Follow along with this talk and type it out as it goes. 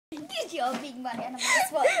You're being money on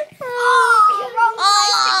this one. You're wrong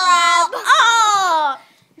place to grab. Oh!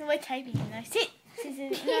 No, we're taping. No, sit.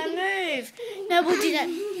 No, move. No, we'll do that.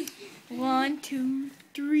 1, 2,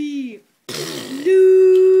 3.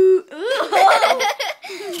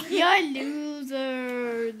 You're a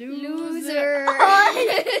loser. Loser.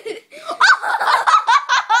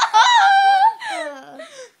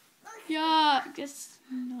 Yeah, just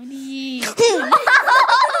naughty.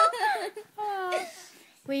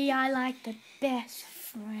 We are like the best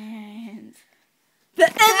friends.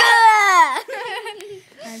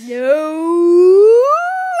 Hello.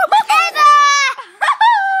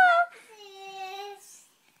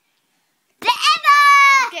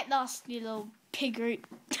 Get lost, you little piggery.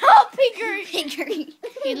 Oh, piggery.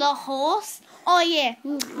 You little horse. Oh, yeah.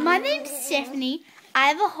 My name's Stephanie. I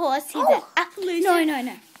have a horse. He's an Appaloosa.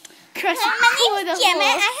 No. Crush My name's Gemma.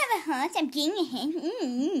 horse. I have a horse. I'm getting a hand.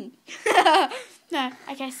 No,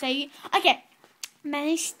 okay, my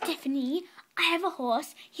name's Stephanie. I have a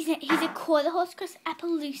horse. He's a quarter horse because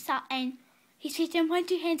Appaloosa, and he's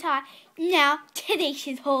 15.2 hands high. Now,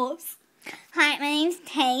 Tenacious horse. Hi, my name's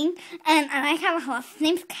Tane, and I have a horse. His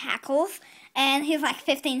name's Cackles, and he's like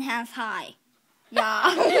 15 hands high.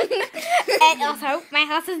 Yeah. And also, my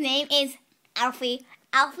horse's name is Alfie.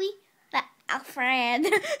 Alfie?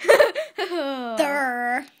 Alfred.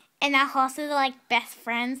 Durr. And our horses are like best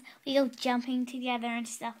friends. We go jumping together and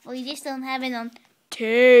stuff. We just don't have it on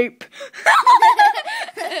tape.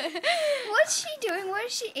 What's she doing? What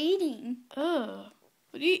is she eating? Oh,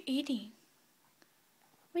 what are you eating?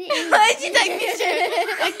 What are you eating? Why did you take me?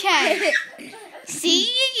 Okay.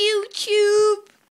 See you, YouTube.